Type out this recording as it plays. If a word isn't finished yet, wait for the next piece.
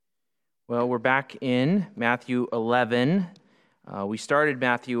Well, we're back in Matthew 11. We started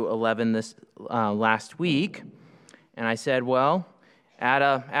Matthew 11 this last week, and I said, well, add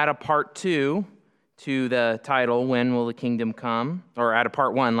a part 2 to the title, When Will the Kingdom Come? Or add a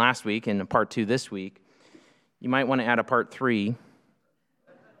part 1 last week and a part 2 this week. You might want to add a part 3.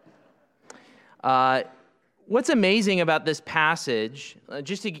 What's amazing about this passage,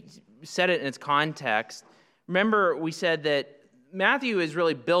 just to set it in its context, remember we said that Matthew is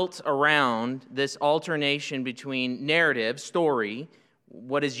really built around this alternation between narrative, story,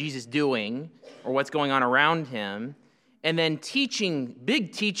 what is Jesus doing, or what's going on around him, and then teaching,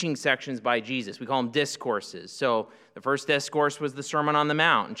 big teaching sections by Jesus. We call them discourses. So the first discourse was the Sermon on the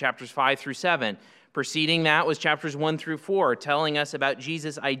Mount in chapters 5 through 7. Preceding that was chapters 1 through 4, telling us about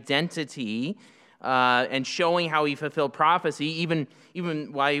Jesus' identity and showing how he fulfilled prophecy,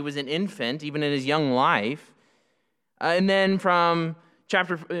 even while he was an infant, even in his young life. And then from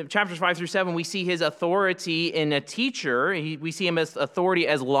chapters 5 through 7, we see his authority in a teacher. We see him as authority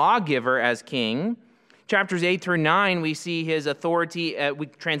as lawgiver, as king. Chapters 8 through 9, we see his authority. We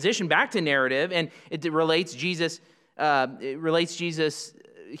transition back to narrative, and it relates Jesus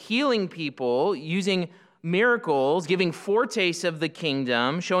healing people, using miracles, giving foretastes of the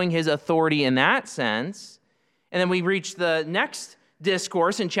kingdom, showing his authority in that sense. And then we reach the next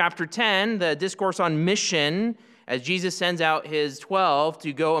discourse in chapter 10, the discourse on mission, as Jesus sends out his 12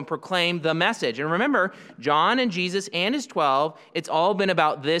 to go and proclaim the message. And remember, John and Jesus and his 12, it's all been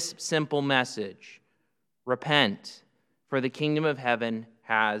about this simple message. Repent, for the kingdom of heaven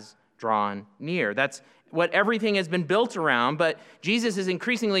has drawn near. That's what everything has been built around, but Jesus is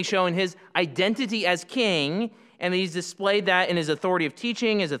increasingly showing his identity as king, and he's displayed that in his authority of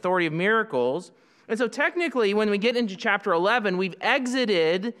teaching, his authority of miracles. And so technically, when we get into chapter 11, we've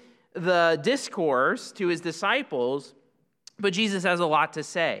exited the discourse to his disciples, but Jesus has a lot to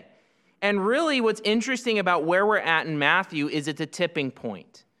say. And really what's interesting about where we're at in Matthew is it's a tipping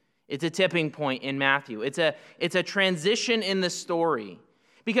point. It's a tipping point in Matthew. It's a transition in the story.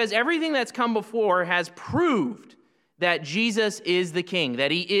 Because everything that's come before has proved that Jesus is the king, that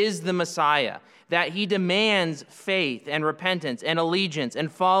he is the Messiah, that he demands faith and repentance and allegiance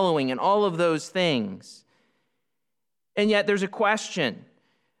and following and all of those things. And yet there's a question.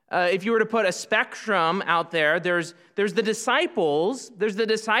 If you were to put a spectrum out there, there's the disciples. There's the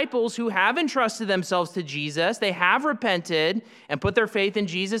disciples who have entrusted themselves to Jesus. They have repented and put their faith in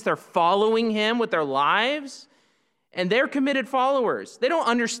Jesus. They're following him with their lives, and they're committed followers. They don't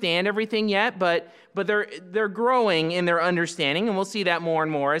understand everything yet, but they're growing in their understanding, and we'll see that more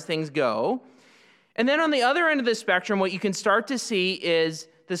and more as things go. And then on the other end of the spectrum, what you can start to see is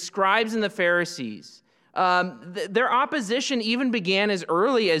the scribes and the Pharisees. Their opposition even began as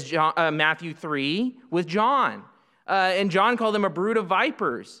early as Matthew 3 with John. And John called them a brood of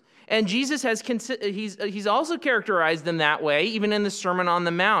vipers. And Jesus he's also characterized them that way, even in the Sermon on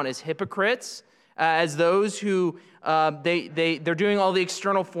the Mount, as hypocrites, as those who they're doing all the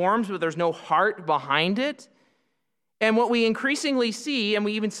external forms, but there's no heart behind it. And what we increasingly see, and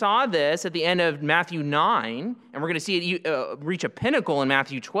we even saw this at the end of Matthew 9, and we're going to see it reach a pinnacle in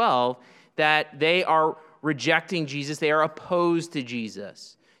Matthew 12, that they are rejecting Jesus. They are opposed to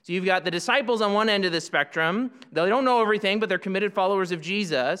Jesus. So you've got the disciples on one end of the spectrum. They don't know everything, but they're committed followers of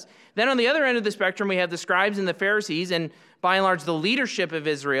Jesus. Then on the other end of the spectrum, we have the scribes and the Pharisees, and by and large, the leadership of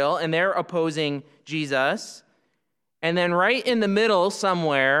Israel, and they're opposing Jesus. And then right in the middle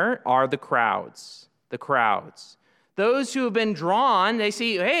somewhere are the crowds. The crowds. Those who have been drawn, they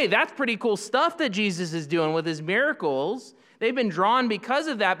see, hey, that's pretty cool stuff that Jesus is doing with his miracles. They've been drawn because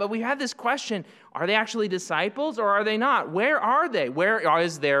of that, but we have this question, are they actually disciples or are they not? Where are they? Where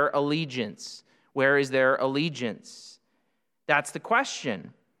is their allegiance? Where is their allegiance? That's the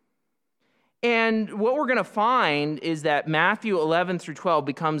question. And what we're going to find is that Matthew 11 through 12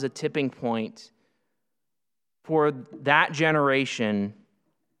 becomes a tipping point for that generation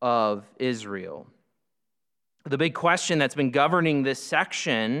of Israel. The big question that's been governing this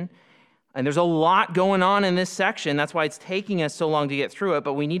section, and there's a lot going on in this section. That's why it's taking us so long to get through it,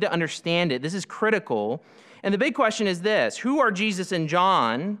 but we need to understand it. This is critical. And the big question is this: who are Jesus and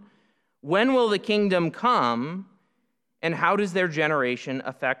John? When will the kingdom come? And how does their generation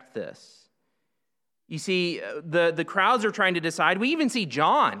affect this? You see, the crowds are trying to decide. We even see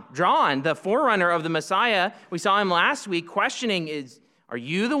John, the forerunner of the Messiah. We saw him last week questioning, are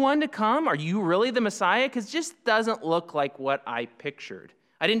you the one to come? Are you really the Messiah? Because it just doesn't look like what I pictured.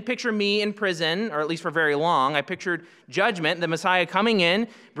 I didn't picture me in prison, or at least for very long. I pictured judgment, the Messiah coming in,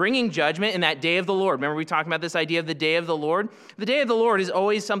 bringing judgment in that day of the Lord. Remember we talked about this idea of the day of the Lord? The day of the Lord is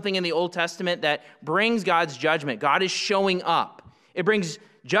always something in the Old Testament that brings God's judgment. God is showing up. It brings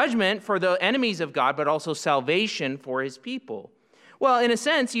judgment for the enemies of God, but also salvation for his people. Well, in a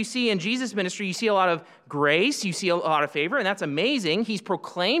sense, you see in Jesus' ministry, you see a lot of grace, you see a lot of favor, and that's amazing. He's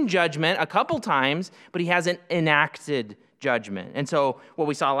proclaimed judgment a couple times, but he hasn't enacted judgment. And so what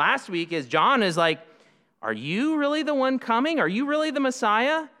we saw last week is John is like, are you really the one coming? Are you really the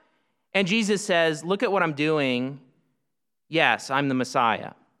Messiah? And Jesus says, look at what I'm doing. Yes, I'm the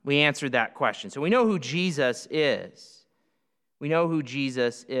Messiah. We answered that question. So we know who Jesus is. We know who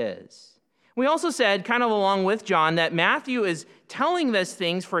Jesus is. We also said, kind of along with John, that Matthew is telling these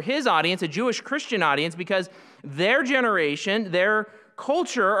things for his audience, a Jewish Christian audience, because their generation, their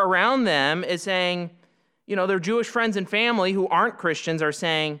culture around them is saying, their Jewish friends and family who aren't Christians are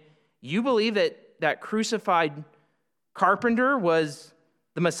saying, you believe that crucified carpenter was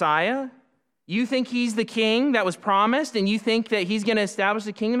the Messiah? You think he's the king that was promised, and you think that he's going to establish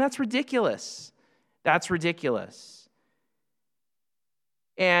the kingdom? That's ridiculous. That's ridiculous.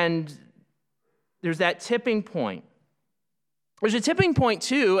 And there's that tipping point. There's a tipping point,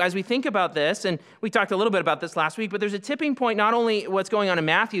 too, as we think about this, and we talked a little bit about this last week, but there's a tipping point, not only what's going on in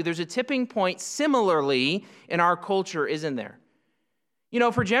Matthew, there's a tipping point similarly in our culture, isn't there?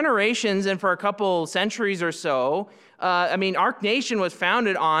 For generations and for a couple centuries or so, our nation was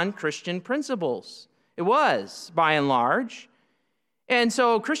founded on Christian principles. It was, by and large. And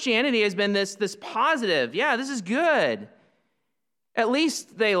so Christianity has been this positive, this is good. At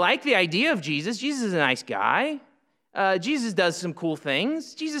least they like the idea of Jesus. Jesus is a nice guy. Jesus does some cool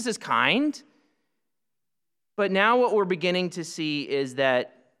things. Jesus is kind. But now what we're beginning to see is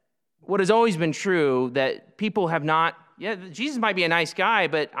that what has always been true, that people have not, Jesus might be a nice guy,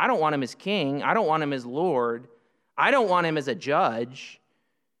 but I don't want him as king. I don't want him as Lord. I don't want him as a judge.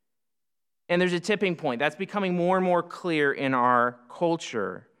 And there's a tipping point. That's becoming more and more clear in our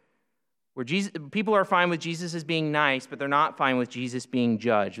culture, where people are fine with Jesus as being nice, but they're not fine with Jesus being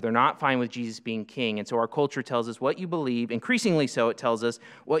judge. They're not fine with Jesus being king. And so our culture tells us what you believe, increasingly so it tells us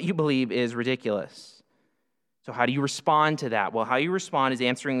what you believe is ridiculous. So how do you respond to that? Well, how you respond is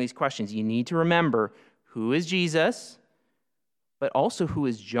answering these questions. You need to remember, who is Jesus, but also who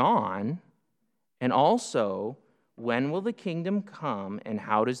is John, and also, when will the kingdom come, and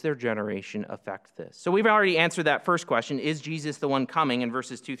how does their generation affect this? So we've already answered that first question. Is Jesus the one coming in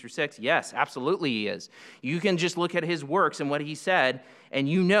verses 2-6? Yes, absolutely he is. You can just look at his works and what he said, and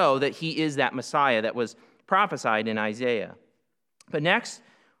you know that he is that Messiah that was prophesied in Isaiah. But next,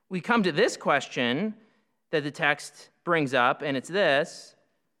 we come to this question that the text brings up, and it's this.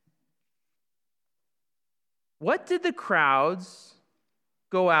 What did the crowds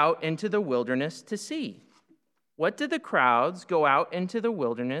go out into the wilderness to see? What did the crowds go out into the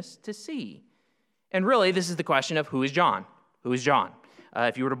wilderness to see? And really, this is the question of who is John? Who is John?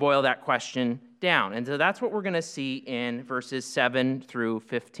 If you were to boil that question down. And so that's what we're going to see in verses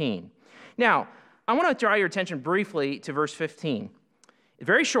 7-15. Now, I want to draw your attention briefly to verse 15. It's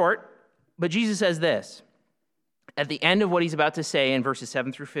very short, but Jesus says this at the end of what he's about to say in verses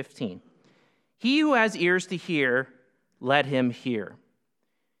 7-15. He who has ears to hear, let him hear.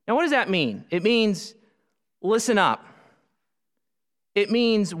 Now, what does that mean? It means, listen up. It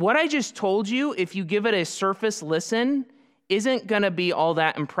means what I just told you, if you give it a surface listen, isn't going to be all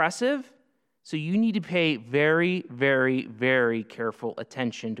that impressive. So you need to pay very, very, very careful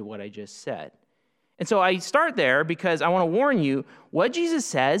attention to what I just said. And so I start there because I want to warn you, what Jesus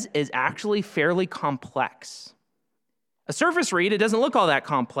says is actually fairly complex. A surface read, it doesn't look all that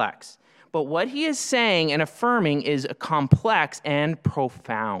complex. But what he is saying and affirming is complex and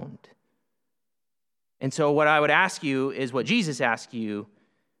profound. And so what I would ask you is what Jesus asked you,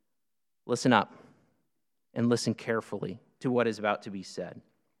 listen up and listen carefully to what is about to be said.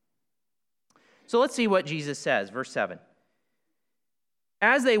 So let's see what Jesus says, verse 7.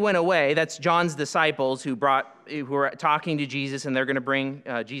 As they went away, that's John's disciples who were talking to Jesus, and they're going to bring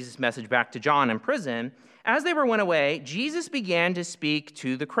Jesus' message back to John in prison. As they went away, Jesus began to speak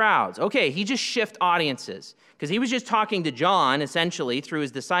to the crowds. Okay, he just shifted audiences because he was just talking to John, essentially, through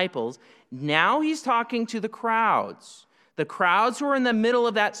his disciples. Now he's talking to the crowds who are in the middle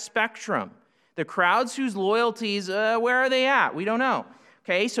of that spectrum, the crowds whose loyalties, where are they at? We don't know.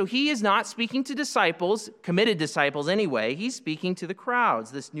 Okay, so he is not speaking to disciples, committed disciples anyway. He's speaking to the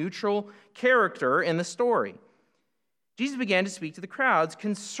crowds, this neutral character in the story. Jesus began to speak to the crowds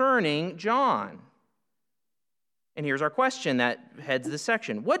concerning John. And here's our question that heads this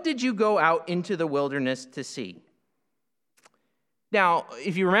section. What did you go out into the wilderness to see? Now,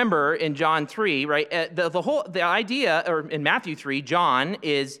 if you remember in John 3, right, the idea, or in Matthew 3, John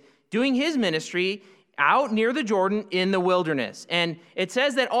is doing his ministry out near the Jordan in the wilderness. And it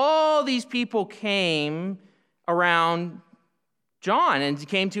says that all these people came around John and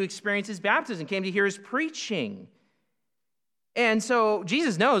came to experience his baptism, came to hear his preaching. And so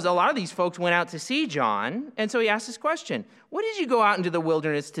Jesus knows a lot of these folks went out to see John, and so he asked this question, what did you go out into the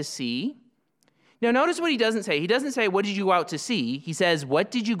wilderness to see? Now notice what he doesn't say. He doesn't say, what did you go out to see? He says,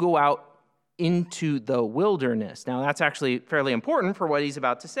 what did you go out into the wilderness? Now that's actually fairly important for what he's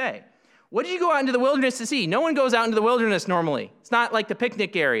about to say. What did you go out into the wilderness to see? No one goes out into the wilderness normally. It's not like the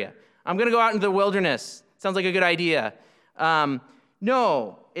picnic area. I'm going to go out into the wilderness. Sounds like a good idea.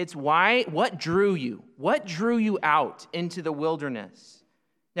 No, it's why. What drew you? What drew you out into the wilderness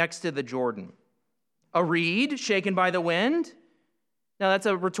next to the Jordan? A reed shaken by the wind? Now, that's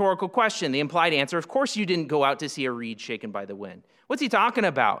a rhetorical question. The implied answer, of course you didn't go out to see a reed shaken by the wind. What's he talking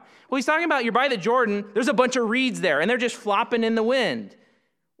about? Well, he's talking about you're by the Jordan, there's a bunch of reeds there, and they're just flopping in the wind.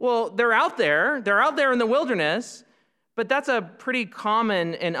 Well, they're out there in the wilderness, but that's a pretty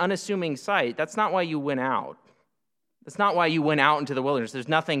common and unassuming sight. That's not why you went out. That's not why you went out into the wilderness. There's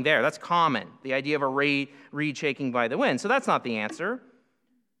nothing there. That's common, the idea of a reed shaking by the wind. So that's not the answer.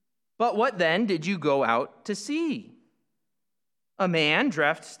 But what then did you go out to see? A man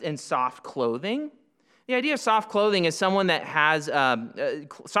dressed in soft clothing? The idea of soft clothing is someone that has,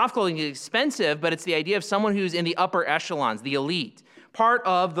 soft clothing is expensive, but it's the idea of someone who's in the upper echelons, the elite. Part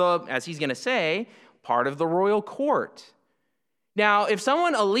of the, as he's going to say, part of the royal court. Now, if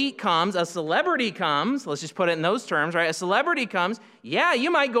someone elite comes, a celebrity comes, let's just put it in those terms, right? A celebrity comes, yeah,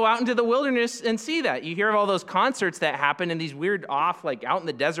 you might go out into the wilderness and see that. You hear of all those concerts that happen in these weird off, like out in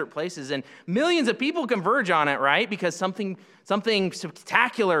the desert places, and millions of people converge on it, right? Because something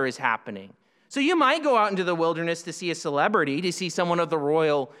spectacular is happening. So you might go out into the wilderness to see a celebrity, to see someone of the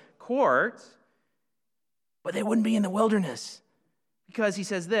royal court, but they wouldn't be in the wilderness. Because he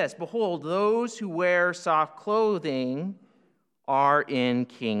says this, behold, those who wear soft clothing are in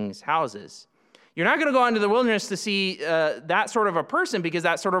kings' houses. You're not going to go out into the wilderness to see that sort of a person because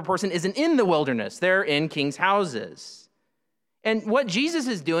that sort of a person isn't in the wilderness. They're in kings' houses. And what Jesus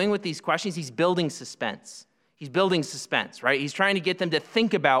is doing with these questions, he's building suspense. He's building suspense, right? He's trying to get them to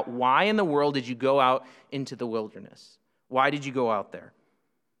think about why in the world did you go out into the wilderness? Why did you go out there?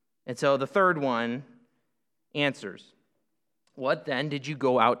 And so the third one answers, what then did you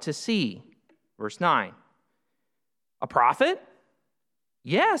go out to see? Verse 9. A prophet?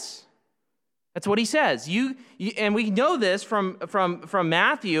 Yes. That's what he says. And we know this from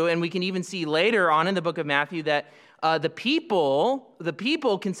Matthew, and we can even see later on in the book of Matthew that the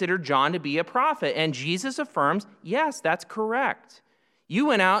people considered John to be a prophet. And Jesus affirms, yes, that's correct. You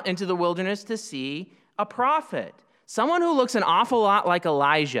went out into the wilderness to see a prophet. Someone who looks an awful lot like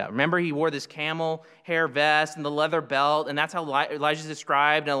Elijah. Remember, he wore this camel hair vest and the leather belt, and that's how Elijah's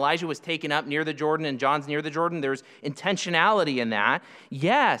described. And Elijah was taken up near the Jordan, and John's near the Jordan. There's intentionality in that.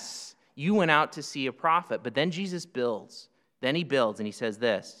 Yes, you went out to see a prophet. But then Jesus builds. Then he builds, and he says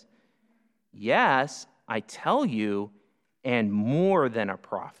this. Yes, I tell you, and more than a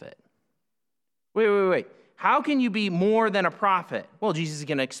prophet. Wait. How can you be more than a prophet? Well, Jesus is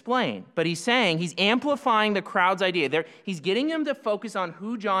going to explain. But he's saying, he's amplifying the crowd's idea. He's getting them to focus on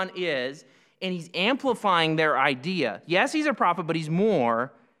who John is, and he's amplifying their idea. Yes, he's a prophet, but he's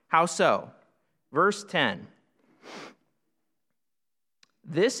more. How so? Verse 10.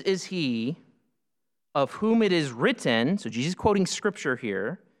 This is he of whom it is written, so Jesus is quoting scripture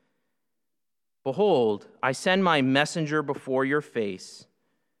here, behold, I send my messenger before your face,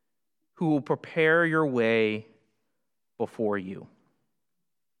 who will prepare your way before you.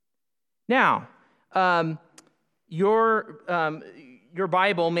 Now, your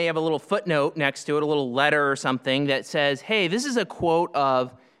Bible may have a little footnote next to it, a little letter or something that says, hey, this is a quote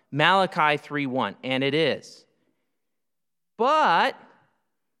of Malachi 3:1, and it is. But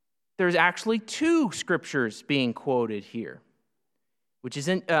there's actually two scriptures being quoted here, which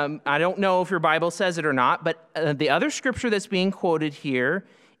isn't, I don't know if your Bible says it or not, but the other scripture that's being quoted here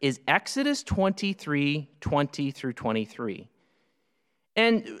is Exodus 23:20 through 23.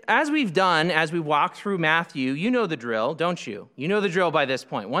 And as we've walked through Matthew, you know the drill, don't you? You know the drill by this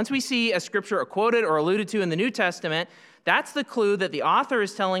point. Once we see a scripture quoted or alluded to in the New Testament, that's the clue that the author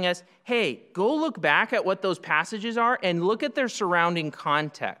is telling us, hey, go look back at what those passages are and look at their surrounding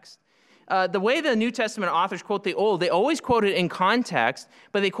context. The way the New Testament authors quote the Old, they always quote it in context,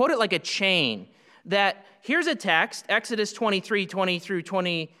 but they quote it like a chain. That here's a text, Exodus 23:20 through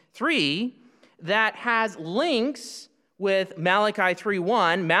 23, that has links with Malachi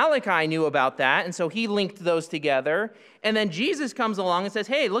 3:1. Malachi knew about that, and so he linked those together. And then Jesus comes along and says,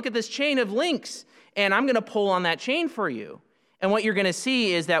 hey, look at this chain of links, and I'm going to pull on that chain for you. And what you're going to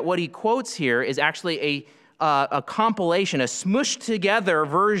see is that what he quotes here is actually a compilation, a smushed together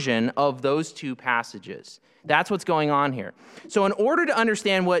version of those two passages. That's what's going on here. So in order to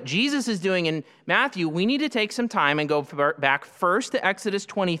understand what Jesus is doing in Matthew, we need to take some time and go back first to Exodus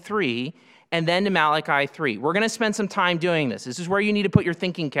 23 and then to Malachi 3. We're going to spend some time doing this. This is where you need to put your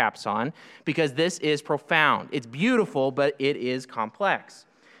thinking caps on because this is profound. It's beautiful, but it is complex.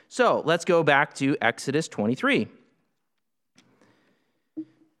 So let's go back to Exodus 23.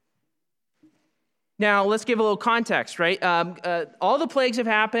 Now, let's give a little context, right? All the plagues have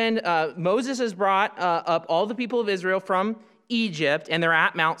happened. Moses has brought up all the people of Israel from Egypt, and they're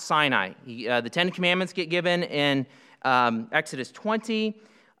at Mount Sinai. The Ten Commandments get given in Exodus 20.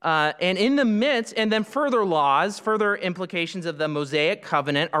 And in the midst, and then further laws, further implications of the Mosaic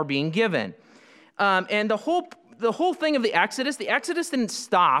covenant are being given. And the whole thing of the Exodus didn't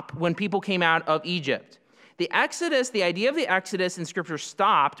stop when people came out of Egypt. The idea of the Exodus in Scripture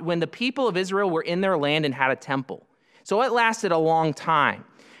stopped when the people of Israel were in their land and had a temple. So it lasted a long time.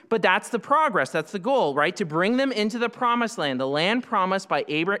 But that's the progress, that's the goal, right? To bring them into the promised land, the land promised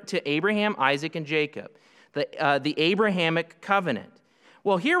to Abraham, Isaac, and Jacob, the Abrahamic covenant.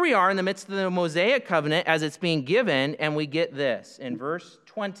 Well, here we are in the midst of the Mosaic covenant as it's being given, and we get this in verse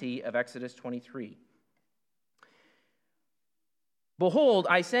 20 of Exodus 23. Behold,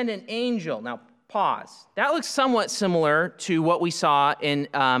 I send an angel. Now, pause. That looks somewhat similar to what we saw in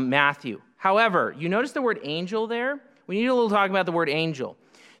Matthew. However, you notice the word angel there? We need a little talk about the word angel.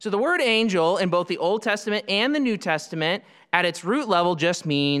 So the word angel in both the Old Testament and the New Testament at its root level just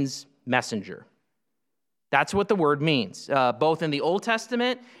means messenger. That's what the word means, both in the Old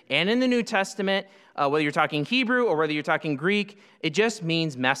Testament and in the New Testament, whether you're talking Hebrew or whether you're talking Greek, it just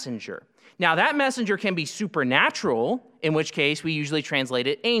means messenger. Now, that messenger can be supernatural, in which case we usually translate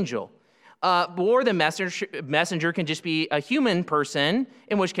it angel. Or the messenger can just be a human person,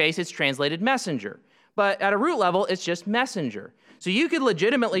 in which case it's translated messenger. But at a root level, it's just messenger. So you could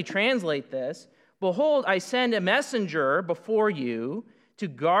legitimately translate this, behold, I send a messenger before you to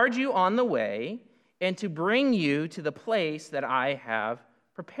guard you on the way and to bring you to the place that I have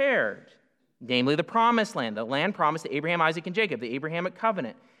prepared, namely the promised land, the land promised to Abraham, Isaac, and Jacob, the Abrahamic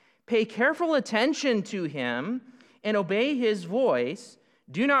covenant. Pay careful attention to him and obey his voice.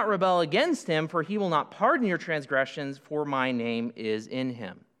 Do not rebel against him, for he will not pardon your transgressions, for my name is in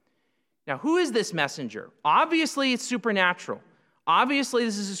him. Now, who is this messenger? Obviously, it's supernatural. Obviously,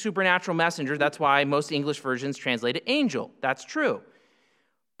 this is a supernatural messenger. That's why most English versions translate it angel. That's true.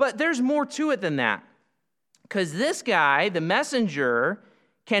 But there's more to it than that. Because this guy, the messenger,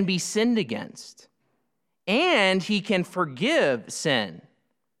 can be sinned against. And he can forgive sin.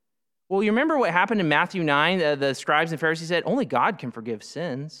 Well, you remember what happened in Matthew 9? The scribes and Pharisees said, only God can forgive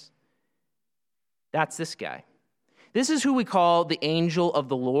sins. That's this guy. This is who we call the angel of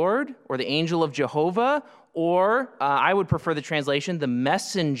the Lord, or the angel of Jehovah, or I would prefer the translation, the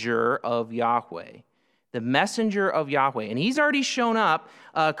messenger of Yahweh. The messenger of Yahweh. And he's already shown up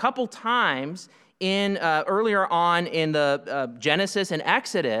a couple times earlier on in the Genesis and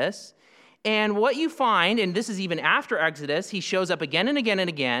Exodus. And what you find, and this is even after Exodus, he shows up again and again and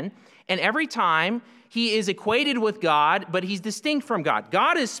again. And every time he is equated with God, but he's distinct from God.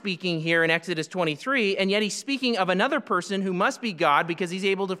 God is speaking here in Exodus 23, and yet he's speaking of another person who must be God because he's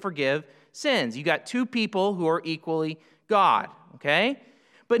able to forgive sins. You got two people who are equally God, okay?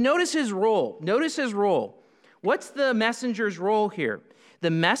 But notice his role. Notice his role. What's the messenger's role here?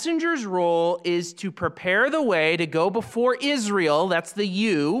 The messenger's role is to prepare the way to go before Israel. That's the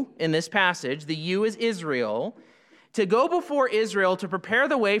you in this passage. The you is Israel. To go before Israel to prepare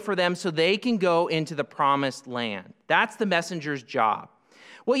the way for them so they can go into the promised land. That's the messenger's job.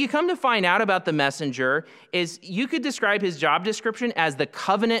 What you come to find out about the messenger is you could describe his job description as the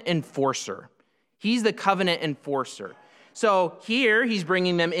covenant enforcer. He's the covenant enforcer. So here he's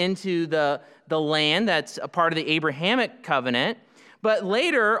bringing them into the land that's a part of the Abrahamic covenant. But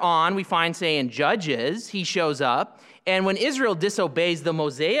later on, we find, say, in Judges, he shows up. And when Israel disobeys the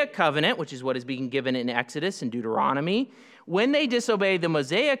Mosaic covenant, which is what is being given in Exodus and Deuteronomy, when they disobey the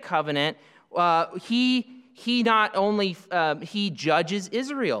Mosaic covenant, he not only he judges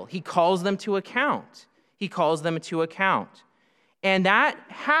Israel, he calls them to account. He calls them to account. And that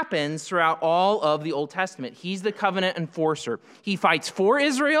happens throughout all of the Old Testament. He's the covenant enforcer. He fights for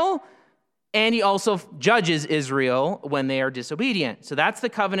Israel, and he also judges Israel when they are disobedient. So that's the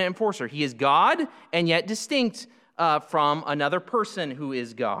covenant enforcer. He is God and yet distinct from another person who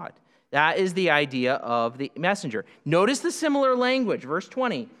is God. That is the idea of the messenger. Notice the similar language, verse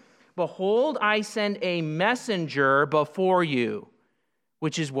 20. Behold, I send a messenger before you,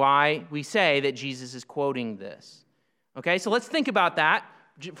 which is why we say that Jesus is quoting this. Okay, so let's think about that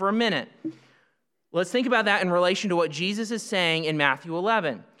for a minute. Let's think about that in relation to what Jesus is saying in Matthew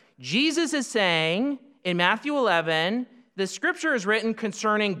 11. Jesus is saying in Matthew 11, the scripture is written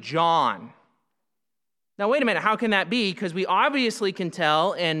concerning John. Now, wait a minute, how can that be? Because we obviously can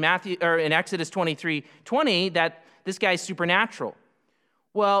tell in Exodus 23:20 that this guy's supernatural.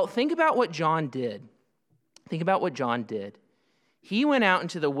 Well, think about what John did. Think about what John did. He went out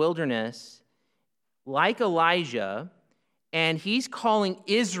into the wilderness like Elijah, and he's calling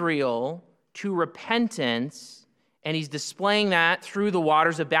Israel to repentance, and he's displaying that through the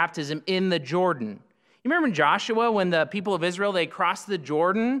waters of baptism in the Jordan. You remember in Joshua when the people of Israel, they crossed the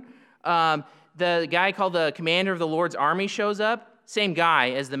Jordan? The guy called the commander of the Lord's army shows up, same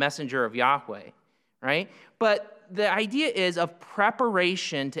guy as the messenger of Yahweh, right? But the idea is of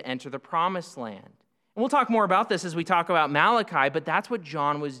preparation to enter the promised land. And we'll talk more about this as we talk about Malachi, but that's what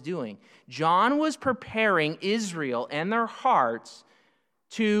John was doing. John was preparing Israel and their hearts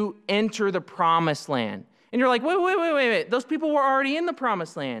to enter the promised land. And you're like, wait. Those people were already in the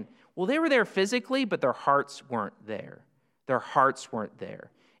promised land. Well, they were there physically, but their hearts weren't there. Their hearts weren't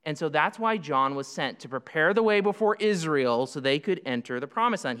there. And so that's why John was sent to prepare the way before Israel so they could enter the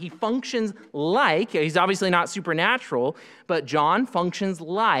promised land. He functions like, he's obviously not supernatural, but John functions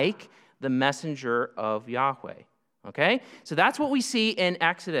like the messenger of Yahweh. Okay? So that's what we see in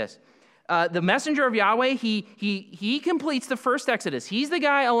Exodus. The messenger of Yahweh, he completes the first Exodus. He's the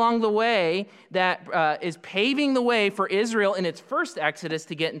guy along the way that is paving the way for Israel in its first Exodus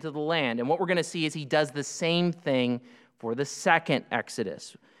to get into the land. And what we're going to see is he does the same thing for the second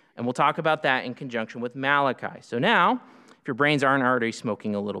Exodus. And we'll talk about that in conjunction with Malachi. So now, if your brains aren't already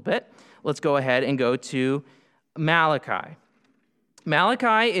smoking a little bit, let's go ahead and go to Malachi.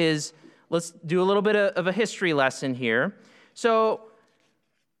 Malachi is, let's do a little bit of a history lesson here. So,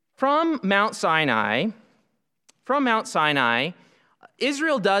 From Mount Sinai,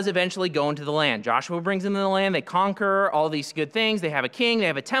 Israel does eventually go into the land. Joshua brings them to the land. They conquer all these good things. They have a king. They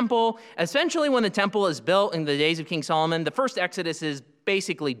have a temple. Essentially, when the temple is built in the days of King Solomon, the first Exodus is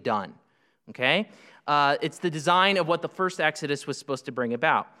basically done. Okay? It's the design of what the first Exodus was supposed to bring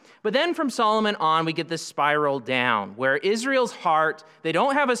about. But then from Solomon on, we get this spiral down where Israel's heart, they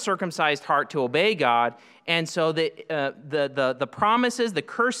don't have a circumcised heart to obey God. And so the promises, the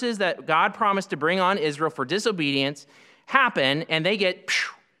curses that God promised to bring on Israel for disobedience happen, and they get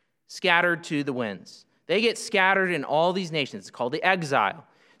scattered to the winds. They get scattered in all these nations. It's called the exile.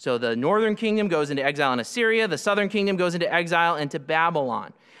 So the northern kingdom goes into exile in Assyria. The southern kingdom goes into exile into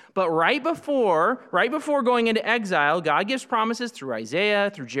Babylon. But right before going into exile, God gives promises through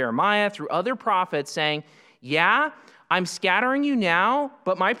Isaiah, through Jeremiah, through other prophets saying, yeah, I'm scattering you now,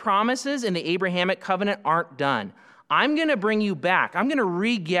 but my promises in the Abrahamic covenant aren't done. I'm going to bring you back. I'm going to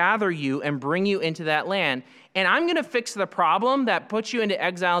regather you and bring you into that land. And I'm going to fix the problem that puts you into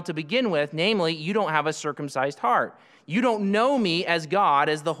exile to begin with, namely, you don't have a circumcised heart. You don't know me as God,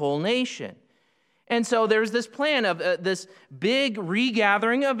 as the whole nation. And so there's this plan of this big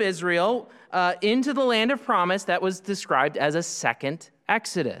regathering of Israel into the land of promise that was described as a second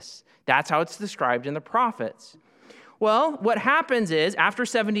Exodus. That's how it's described in the prophets. Well, what happens is, after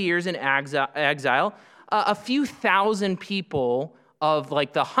 70 years in exile, a few thousand people of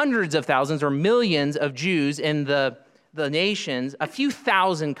like the hundreds of thousands or millions of Jews in the nations, a few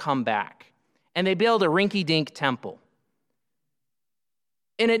thousand come back. And they build a rinky-dink temple.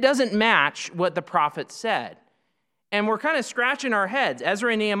 And it doesn't match what the prophet said. And we're kind of scratching our heads,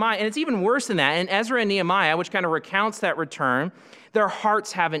 Ezra and Nehemiah, and it's even worse than that. In Ezra and Nehemiah, which kind of recounts that return, their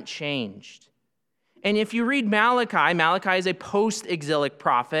hearts haven't changed. And if you read Malachi is a post-exilic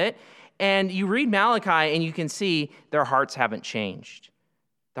prophet, and you read Malachi and you can see their hearts haven't changed.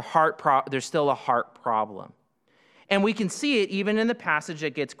 There's still a heart problem. And we can see it even in the passage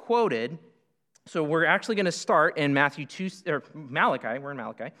that gets quoted. So we're actually going to start in Malachi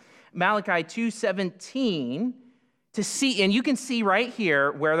 2:17 to see, and you can see right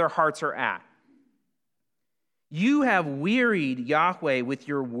here where their hearts are at. You have wearied Yahweh with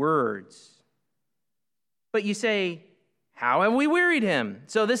your words. But you say, how have we wearied him?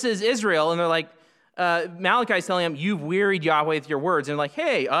 So this is Israel, and they're like, Malachi's telling them, you've wearied Yahweh with your words. And they're like,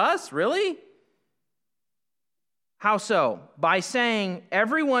 hey, us? Really? How so? By saying,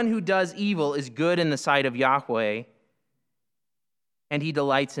 everyone who does evil is good in the sight of Yahweh, and he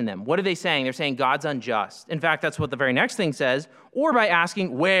delights in them. What are they saying? They're saying God's unjust. In fact, that's what the very next thing says. Or by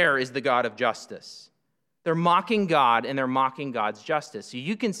asking, where is the God of justice? They're mocking God, and they're mocking God's justice. So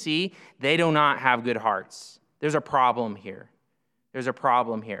you can see they do not have good hearts. There's a problem here. There's a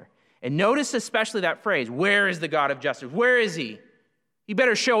problem here. And notice especially that phrase, where is the God of justice? Where is he? He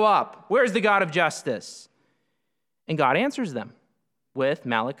better show up. Where is the God of justice? And God answers them with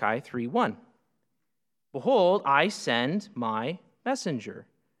Malachi 3:1. Behold, I send my messenger.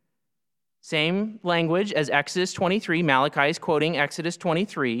 Same language as Exodus 23. Malachi is quoting Exodus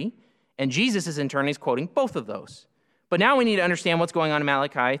 23, and Jesus is in turn is quoting both of those. But now we need to understand what's going on in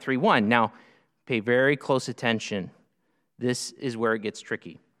Malachi 3:1. Now, pay very close attention. This is where it gets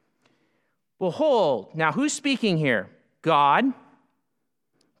tricky. Behold, now who's speaking here? God.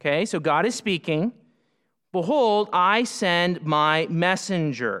 Okay, so God is speaking. Behold, I send my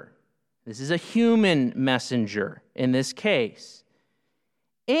messenger. This is a human messenger in this case.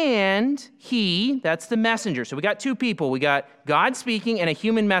 And he, that's the messenger. So we got two people. We got God speaking and a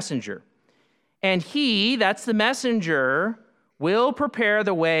human messenger. And he, that's the messenger, will prepare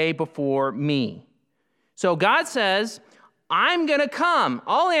the way before me. So God says, I'm going to come.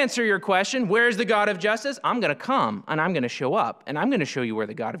 I'll answer your question. Where's the God of justice? I'm going to come, and I'm going to show up, and I'm going to show you where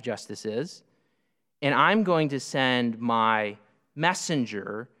the God of justice is. And I'm going to send my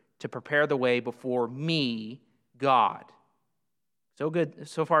messenger to prepare the way before me, God. So good.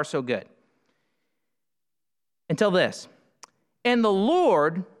 So far, so good. Until this. And the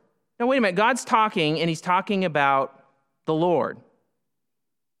Lord, now wait a minute, God's talking, and he's talking about the Lord.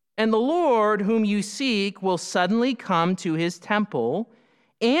 And the Lord whom you seek will suddenly come to his temple,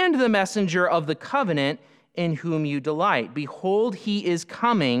 and the messenger of the covenant in whom you delight. Behold, he is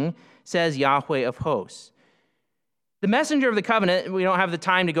coming, says Yahweh of hosts. The messenger of the covenant, we don't have the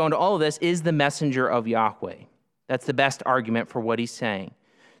time to go into all of this, is the messenger of Yahweh. That's the best argument for what he's saying.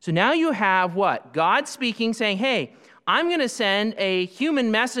 So now you have what? God speaking, saying, hey, I'm going to send a human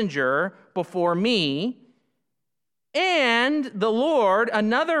messenger before me, and the Lord,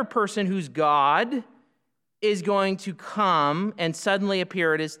 another person who's God, is going to come and suddenly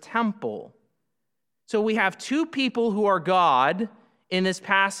appear at his temple. So we have two people who are God in this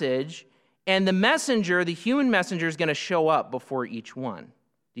passage, and the messenger, the human messenger, is going to show up before each one.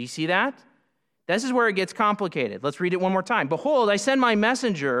 Do you see that? This is where it gets complicated. Let's read it one more time. Behold, I send my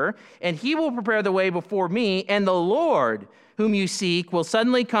messenger, and he will prepare the way before me, and the Lord whom you seek will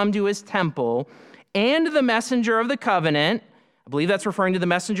suddenly come to his temple, and the messenger of the covenant, I believe that's referring to the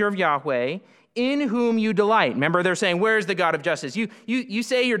messenger of Yahweh, in whom you delight. Remember, they're saying, where's the God of justice? You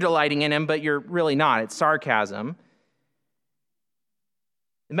say you're delighting in him, but you're really not. It's sarcasm.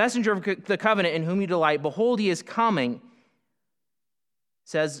 The messenger of the covenant in whom you delight, behold, he is coming,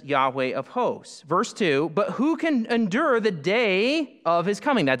 says Yahweh of hosts. Verse 2, but who can endure the day of his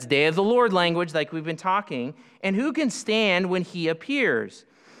coming? That's day of the Lord language, like we've been talking. And who can stand when he appears?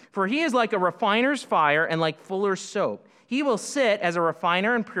 For he is like a refiner's fire and like fuller's soap. He will sit as a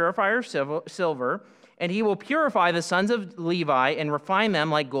refiner and purifier of silver, and he will purify the sons of Levi and refine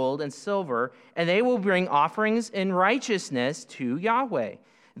them like gold and silver, and they will bring offerings in righteousness to Yahweh.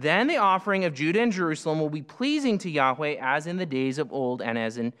 Then the offering of Judah and Jerusalem will be pleasing to Yahweh as in the days of old and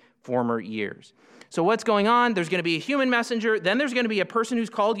as in former years. So what's going on? There's going to be a human messenger. Then there's going to be a person who's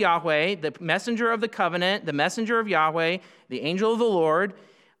called Yahweh, the messenger of the covenant, the messenger of Yahweh, the angel of the Lord,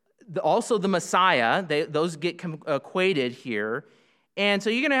 also the Messiah. Those get equated here. And so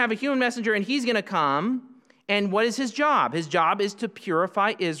you're going to have a human messenger, and he's going to come. And what is his job? His job is to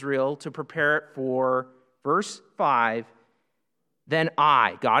purify Israel, to prepare it for, verse 5, then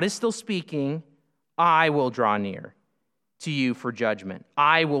I, God is still speaking, I will draw near to you for judgment.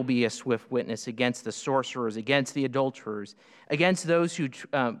 I will be a swift witness against the sorcerers, against the adulterers, against those who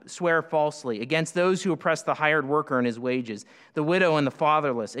swear falsely, against those who oppress the hired worker and his wages, the widow and the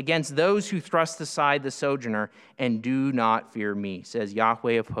fatherless, against those who thrust aside the sojourner and do not fear me, says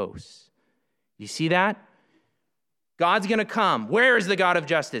Yahweh of hosts. You see that? God's going to come. Where is the God of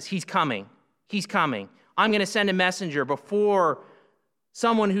justice? He's coming. He's coming. I'm going to send a messenger before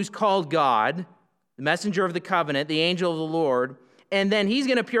someone who's called God, the messenger of the covenant, the angel of the Lord, and then he's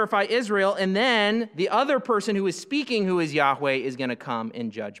going to purify Israel, and then the other person who is speaking, who is Yahweh, is going to come in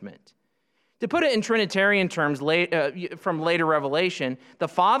judgment. To put it in Trinitarian terms from later Revelation, the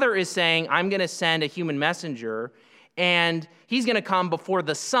Father is saying, I'm going to send a human messenger, and he's going to come before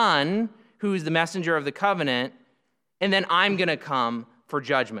the Son, who's the messenger of the covenant, and then I'm going to come for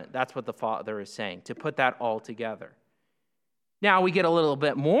judgment. That's what the Father is saying, to put that all together. Now we get a little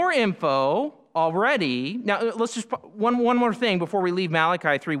bit more info already. Now let's just, one more thing before we leave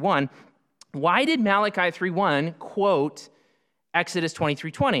Malachi 3:1. Why did Malachi 3:1 quote Exodus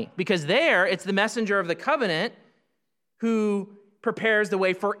 23:20? Because there it's the messenger of the covenant who prepares the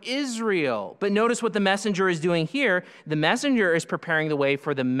way for Israel. But notice what the messenger is doing here. The messenger is preparing the way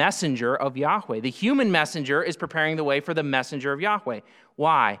for the messenger of Yahweh. The human messenger is preparing the way for the messenger of Yahweh.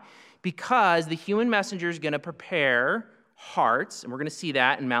 Why? Because the human messenger is going to prepare hearts, and we're going to see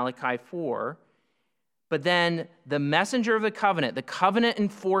that in Malachi 4. But then the messenger of the covenant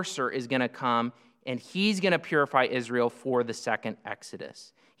enforcer, is going to come. and he's going to purify Israel for the second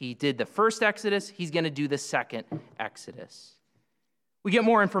Exodus. He did the first Exodus. He's going to do the second Exodus. We get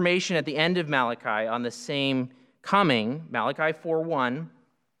more information at the end of Malachi on the same coming, Malachi 4:1.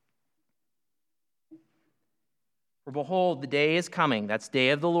 For behold, the day is coming, that's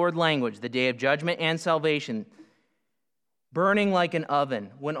day of the Lord language, the day of judgment and salvation, burning like an oven,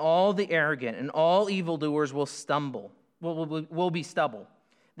 when all the arrogant and all evildoers will be stubble.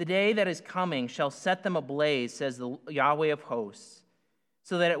 The day that is coming shall set them ablaze, says the Yahweh of hosts,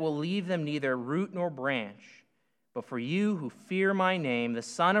 so that it will leave them neither root nor branch. But for you who fear my name, the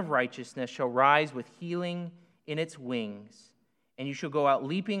Son of Righteousness shall rise with healing in its wings. And you shall go out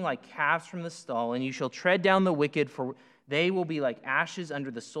leaping like calves from the stall, and you shall tread down the wicked, for they will be like ashes under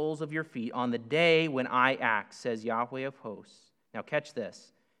the soles of your feet on the day when I act, says Yahweh of hosts. Now catch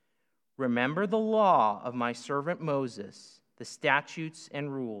this. Remember the law of my servant Moses, the statutes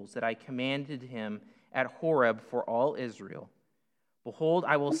and rules that I commanded him at Horeb for all Israel. Behold,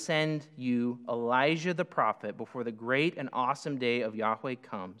 I will send you Elijah the prophet before the great and awesome day of Yahweh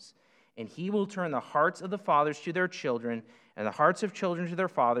comes, and he will turn the hearts of the fathers to their children and the hearts of children to their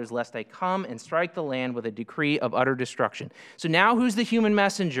fathers, lest I come and strike the land with a decree of utter destruction. So now who's the human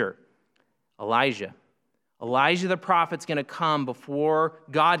messenger? Elijah. Elijah the prophet's going to come before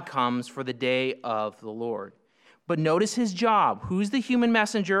God comes for the day of the Lord. But notice his job. Who's the human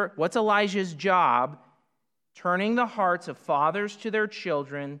messenger? What's Elijah's job? Turning the hearts of fathers to their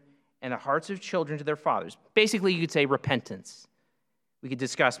children and the hearts of children to their fathers. Basically, you could say repentance. We could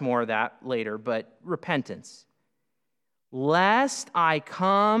discuss more of that later, but repentance. Lest I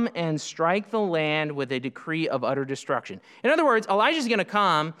come and strike the land with a decree of utter destruction. In other words, Elijah's going to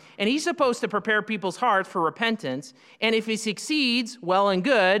come, and he's supposed to prepare people's hearts for repentance, and if he succeeds, well and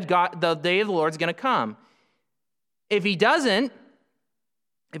good, the day of the Lord's going to come. If he doesn't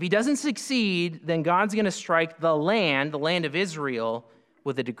succeed, then God's going to strike the land of Israel,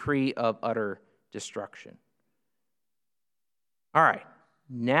 with a decree of utter destruction. All right,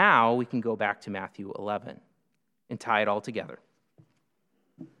 now we can go back to Matthew 11 and tie it all together.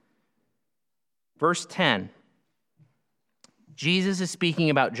 Verse 10, Jesus is speaking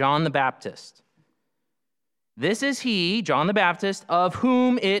about John the Baptist. This is he, John the Baptist, of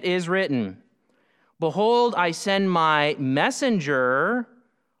whom it is written, behold, I send my messenger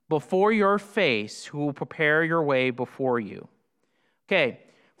before your face, who will prepare your way before you. Okay,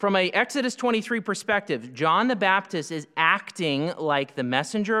 from an Exodus 23 perspective, John the Baptist is acting like the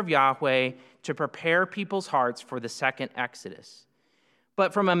messenger of Yahweh to prepare people's hearts for the second Exodus.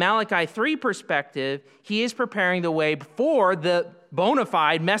 But from a Malachi 3 perspective, he is preparing the way for the bona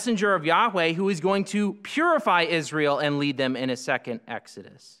fide messenger of Yahweh who is going to purify Israel and lead them in a second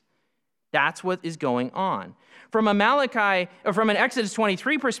Exodus. That's what is going on. From an Exodus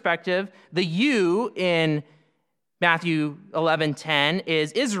 23 perspective, the you in Matthew 11:10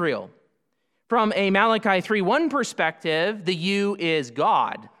 is Israel. From a Malachi 3:1 perspective, the you is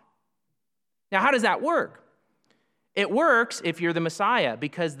God. Now, how does that work? It works if you're the Messiah,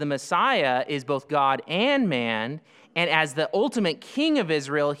 because the Messiah is both God and man, and as the ultimate king of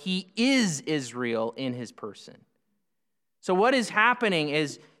Israel, he is Israel in his person. So what is happening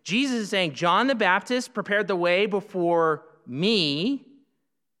is Jesus is saying, John the Baptist prepared the way before me,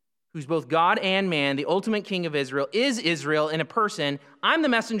 who's both God and man, the ultimate king of Israel, is Israel in a person. I'm the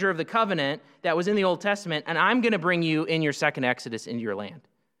messenger of the covenant that was in the Old Testament, and I'm going to bring you in your second Exodus into your land.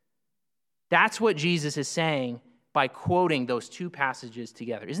 That's what Jesus is saying by quoting those two passages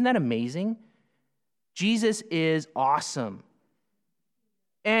together. Isn't that amazing? Jesus is awesome.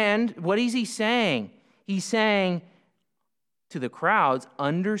 And what is he saying? He's saying to the crowds,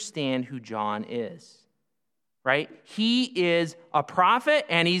 understand who John is. Right? He is a prophet,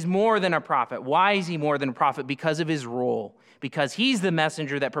 and he's more than a prophet. Why is he more than a prophet? Because of his role. Because he's the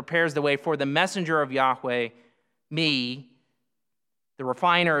messenger that prepares the way for the messenger of Yahweh, me, the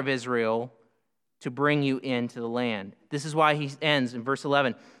refiner of Israel, to bring you into the land. This is why he ends in verse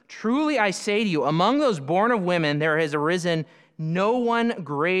 11. Truly I say to you, among those born of women, there has arisen no one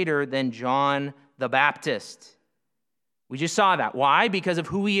greater than John the Baptist. We just saw that. Why? Because of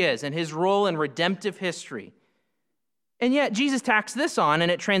who he is and his role in redemptive history. And yet Jesus tacks this on,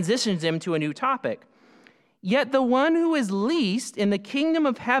 and it transitions him to a new topic. Yet the one who is least in the kingdom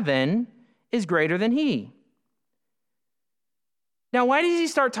of heaven is greater than he. Now, why does he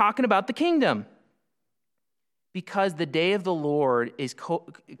start talking about the kingdom? Because the day of the Lord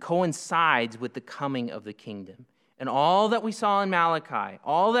coincides with the coming of the kingdom. And all that we saw in Malachi,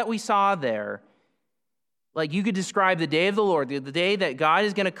 all that we saw there, like you could describe the day of the Lord, the day that God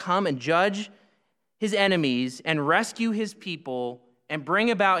is going to come and judge his enemies and rescue his people and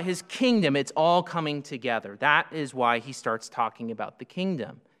bring about his kingdom. It's all coming together. That is why he starts talking about the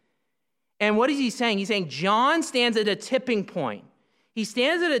kingdom. And what is he saying? He's saying John stands at a tipping point. He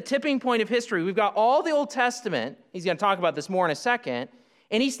stands at a tipping point of history. We've got all the Old Testament. He's going to talk about this more in a second.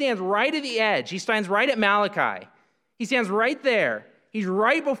 And he stands right at the edge. He stands right at Malachi. He stands right there. He's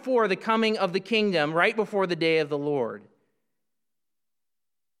right before the coming of the kingdom, right before the day of the Lord.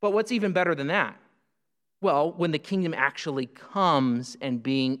 But what's even better than that? Well, when the kingdom actually comes and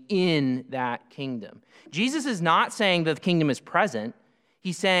being in that kingdom. Jesus is not saying that the kingdom is present.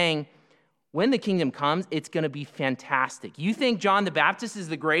 He's saying when the kingdom comes, it's going to be fantastic. You think John the Baptist is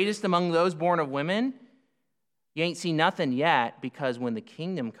the greatest among those born of women? You ain't seen nothing yet, because when the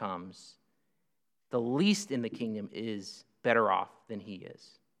kingdom comes, the least in the kingdom is better off than he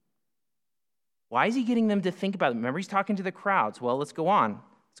is. Why is he getting them to think about it? Remember, he's talking to the crowds. Well, let's go on.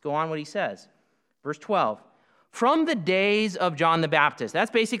 Let's go on what he says. Verse 12, from the days of John the Baptist. That's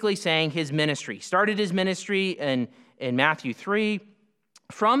basically saying his ministry. He started his ministry in Matthew 3.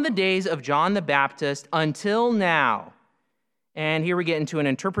 From the days of John the Baptist until now. And here we get into an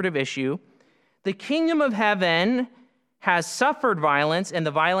interpretive issue. The kingdom of heaven has suffered violence, and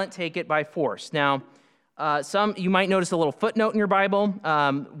the violent take it by force. Now, you might notice a little footnote in your Bible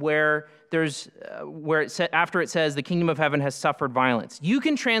where after it says the kingdom of heaven has suffered violence. You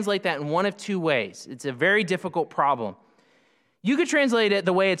can translate that in one of two ways. It's a very difficult problem. You could translate it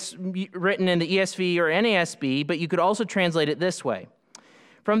the way it's written in the ESV or NASB, but you could also translate it this way.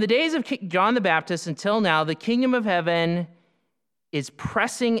 From the days of John the Baptist until now, the kingdom of heaven is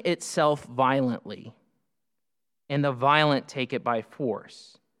pressing itself violently, and the violent take it by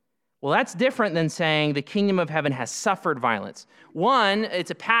force. Well, that's different than saying the kingdom of heaven has suffered violence. One, it's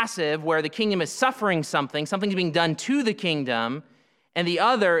a passive where the kingdom is suffering something, something's being done to the kingdom, and the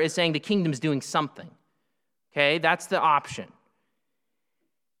other is saying the kingdom's doing something. Okay, that's the option.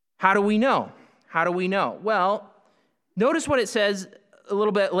 How do we know? How do we know? Well, notice what it says a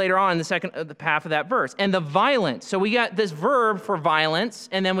little bit later on in the half of that verse. And the violent. So we got this verb for violence,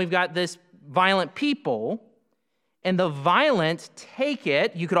 and then we've got this violent people. And the violent take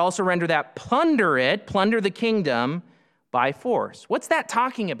it, you could also render that plunder the kingdom by force. What's that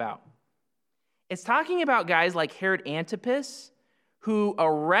talking about? It's talking about guys like Herod Antipas, who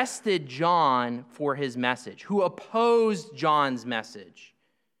arrested John for his message, who opposed John's message.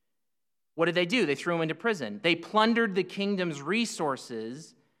 What did they do? They threw him into prison. They plundered the kingdom's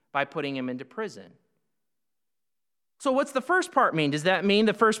resources by putting him into prison. So what's the first part mean? Does that mean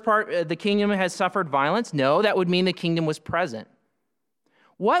the first part, the kingdom has suffered violence? No, that would mean the kingdom was present.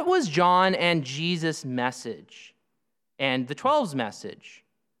 What was John and Jesus' message and the 12's message?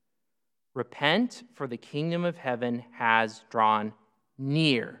 Repent, for the kingdom of heaven has drawn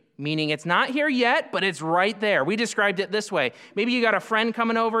near. Meaning it's not here yet, but it's right there. We described it this way. Maybe you got a friend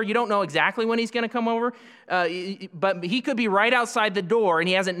coming over. You don't know exactly when he's going to come over, but he could be right outside the door and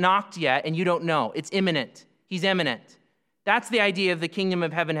he hasn't knocked yet, and you don't know. It's imminent. He's imminent. That's the idea of the kingdom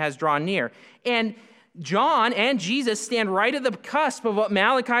of heaven has drawn near. And John and Jesus stand right at the cusp of what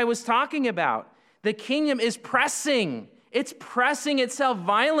Malachi was talking about. The kingdom is pressing. It's pressing itself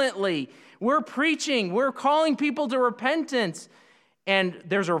violently. We're preaching. We're calling people to repentance. And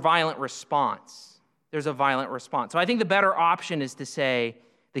there's a violent response. There's a violent response. So I think the better option is to say,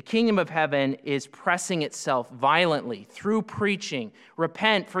 the kingdom of heaven is pressing itself violently through preaching.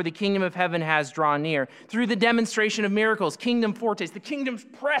 Repent, for the kingdom of heaven has drawn near. Through the demonstration of miracles, kingdom foretaste. The kingdom's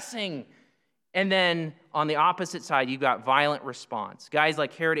pressing. And then on the opposite side, you've got violent response. Guys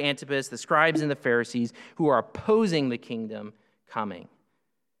like Herod Antipas, the scribes and the Pharisees, who are opposing the kingdom coming.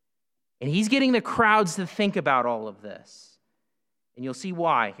 And he's getting the crowds to think about all of this. And you'll see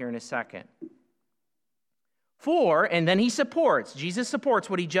why here in a second. And then Jesus supports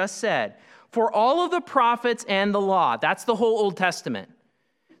what he just said. For all of the prophets and the law, that's the whole Old Testament.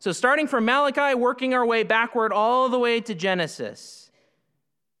 So starting from Malachi, working our way backward all the way to Genesis.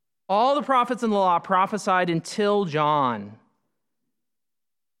 All the prophets and the law prophesied until John.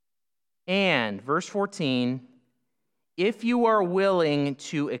 And, verse 14, if you are willing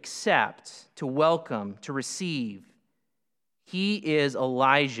to accept, to welcome, to receive, he is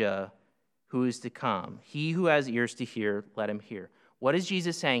Elijah who is to come. He who has ears to hear, let him hear. What is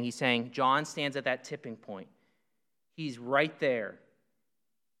Jesus saying? He's saying John stands at that tipping point. He's right there.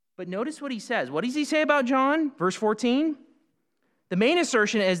 But notice what he says. What does he say about John? Verse 14. The main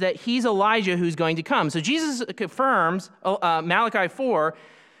assertion is that he's Elijah who's going to come. So Jesus confirms, Malachi 4,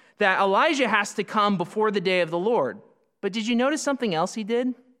 that Elijah has to come before the day of the Lord. But did you notice something else he did?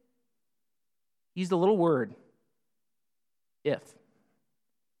 He used a little word.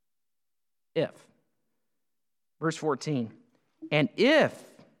 If. Verse 14. And if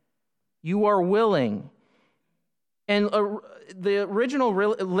you are willing, and the original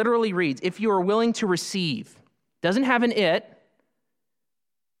literally reads, if you are willing to receive, doesn't have an it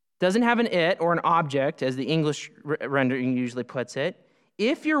or an object, as the English rendering usually puts it.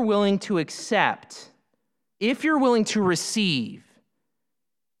 If you're willing to accept, if you're willing to receive,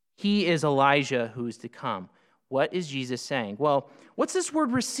 he is Elijah who is to come. What is Jesus saying? Well, what's this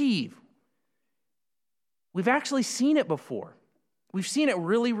word receive? We've actually seen it before. We've seen it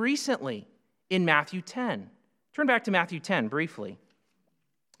really recently in Matthew 10. Turn back to Matthew 10 briefly.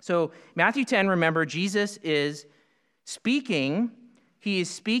 So Matthew 10, remember, Jesus is speaking. He is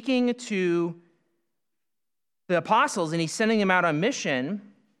speaking to the apostles, and he's sending them out on mission.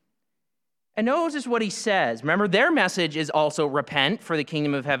 And notice what he says. Remember, their message is also repent, for the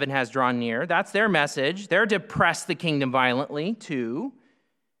kingdom of heaven has drawn near. That's their message. They're to press the kingdom violently, too.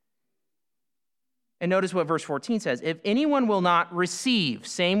 And notice what verse 14 says. If anyone will not receive,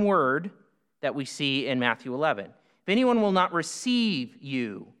 same word that we see in Matthew 11. If anyone will not receive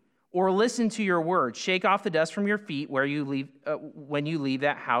you or listen to your words, shake off the dust from your feet when you leave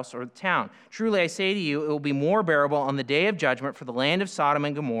that house or town. Truly I say to you, it will be more bearable on the day of judgment for the land of Sodom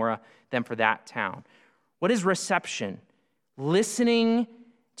and Gomorrah than for that town. What is reception? Listening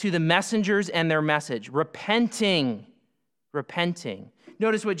to the messengers and their message. Repenting.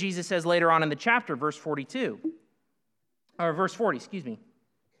 Notice what Jesus says later on in the chapter, verse 40, excuse me.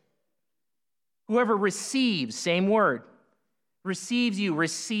 Whoever receives, same word, receives you,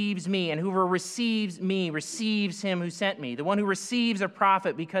 receives me, and whoever receives me, receives him who sent me. The one who receives a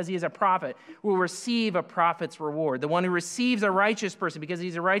prophet because he is a prophet will receive a prophet's reward. The one who receives a righteous person because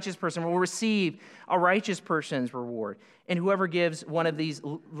he's a righteous person will receive a righteous person's reward. And whoever gives one of these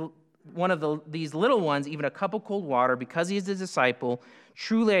little ones even a cup of cold water because he is a disciple,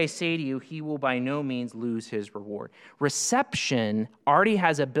 truly I say to you, he will by no means lose his reward. Reception already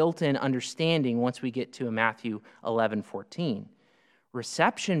has a built-in understanding once we get to Matthew 11:14.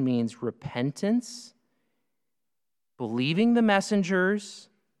 Reception means repentance, believing the messengers,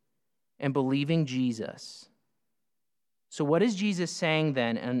 and believing Jesus. So what is Jesus saying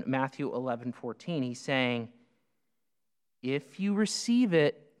then in Matthew 11:14? He's saying, if you receive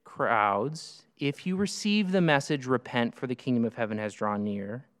it, crowds, if you receive the message, repent, for the kingdom of heaven has drawn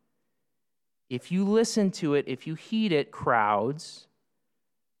near. If you listen to it, if you heed it, crowds,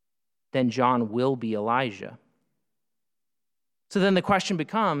 then John will be Elijah. So then the question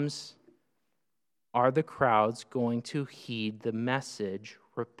becomes, are the crowds going to heed the message,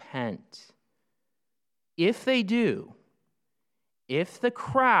 repent? If they do, if the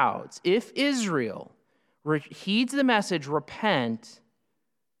crowds, if Israel heeds the message, repent,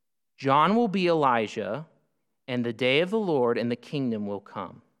 John will be Elijah, and the day of the Lord and the kingdom will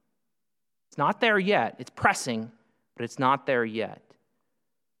come. It's not there yet. It's pressing, but it's not there yet.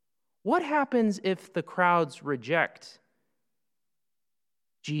 What happens if the crowds reject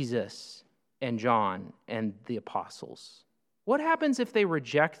Jesus and John and the apostles? What happens if they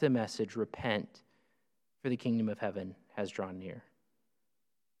reject the message, repent, for the kingdom of heaven has drawn near?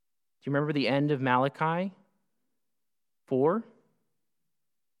 Do you remember the end of Malachi 4?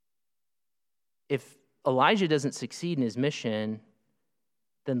 If Elijah doesn't succeed in his mission,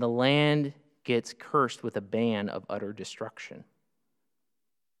 then the land gets cursed with a ban of utter destruction,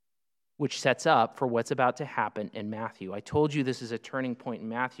 which sets up for what's about to happen in Matthew. I told you this is a turning point in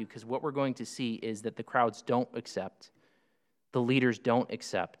Matthew because what we're going to see is that the crowds don't accept, the leaders don't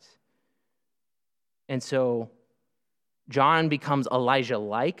accept. And so John becomes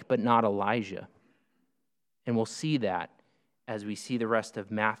Elijah-like, but not Elijah. And we'll see that as we see the rest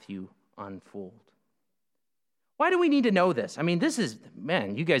of Matthew unfold. Why do we need to know this? I mean, this is,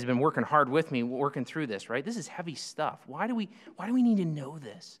 man, you guys have been working hard with me, working through this, right? This is heavy stuff. Why do we need to know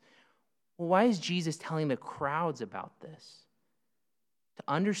this? Well, why is Jesus telling the crowds about this? To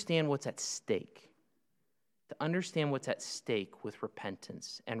understand what's at stake. To understand what's at stake with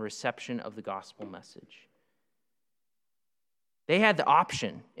repentance and reception of the gospel message. They had the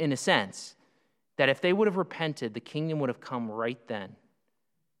option, in a sense, that if they would have repented, the kingdom would have come right then.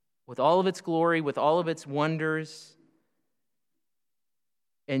 With all of its glory, with all of its wonders.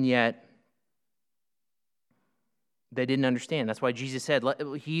 And yet, they didn't understand. That's why Jesus said,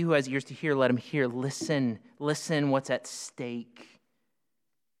 he who has ears to hear, let him hear. Listen what's at stake.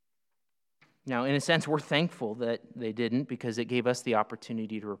 Now, in a sense, we're thankful that they didn't because it gave us the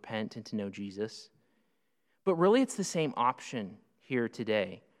opportunity to repent and to know Jesus. But really, it's the same option here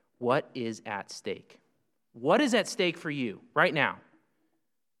today. What is at stake? What is at stake for you right now?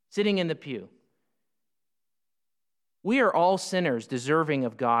 Sitting in the pew. We are all sinners deserving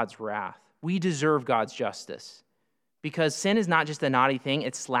of God's wrath. We deserve God's justice. Because sin is not just a naughty thing,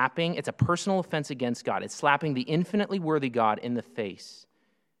 it's slapping, it's a personal offense against God. It's slapping the infinitely worthy God in the face.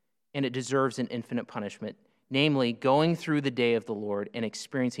 And it deserves an infinite punishment, namely going through the day of the Lord and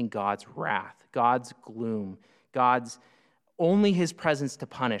experiencing God's wrath, God's gloom, God's only his presence to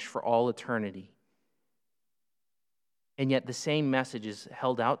punish for all eternity. And yet the same message is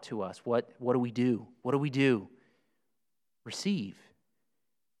held out to us. What do we do? What do we do? Receive.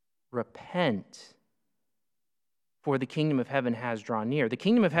 Repent. For the kingdom of heaven has drawn near. The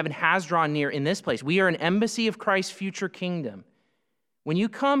kingdom of heaven has drawn near in this place. We are an embassy of Christ's future kingdom. When you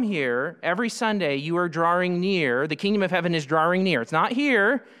come here every Sunday, you are drawing near. The kingdom of heaven is drawing near. It's not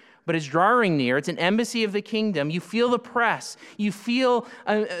here, but it's drawing near. It's an embassy of the kingdom. You feel the press. You feel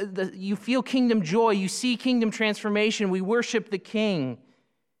kingdom joy. You see kingdom transformation. We worship the King.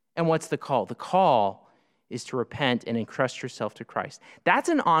 And what's the call? The call is to repent and entrust yourself to Christ. That's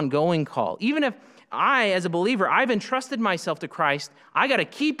an ongoing call. Even if I, as a believer, I've entrusted myself to Christ, I got to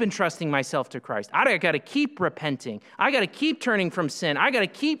keep entrusting myself to Christ. I got to keep repenting. I got to keep turning from sin. I got to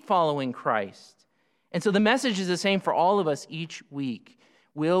keep following Christ. And so the message is the same for all of us each week.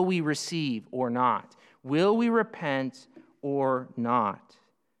 Will we receive or not? Will we repent or not?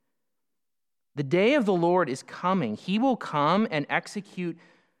 The day of the Lord is coming. He will come and execute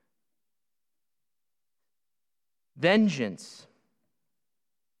vengeance.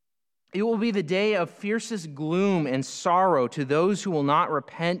 It will be the day of fiercest gloom and sorrow to those who will not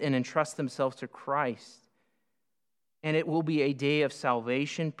repent and entrust themselves to Christ. And it will be a day of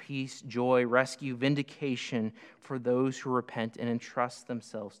salvation, peace, joy, rescue, vindication for those who repent and entrust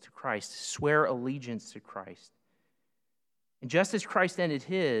themselves to Christ, swear allegiance to Christ. And just as Christ ended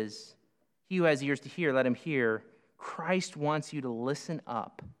his, he who has ears to hear, let him hear. Christ wants you to listen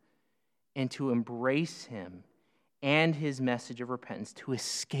up and to embrace him and his message of repentance, to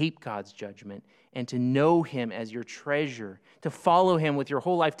escape God's judgment and to know him as your treasure, to follow him with your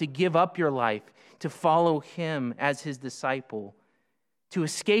whole life, to give up your life, to follow him as his disciple, to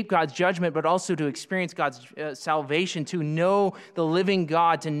escape God's judgment, but also to experience God's salvation, to know the living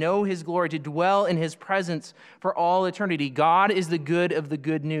God, to know his glory, to dwell in his presence for all eternity. God is the good of the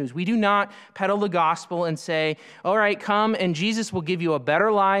good news. We do not peddle the gospel and say, all right, come and Jesus will give you a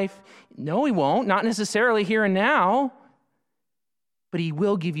better life. No, he won't, not necessarily here and now, but he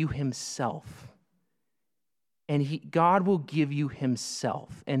will give you himself. And God will give you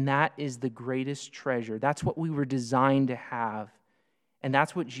himself, and that is the greatest treasure. That's what we were designed to have. And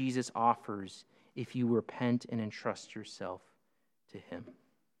that's what Jesus offers if you repent and entrust yourself to him.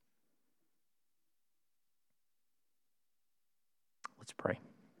 Let's pray.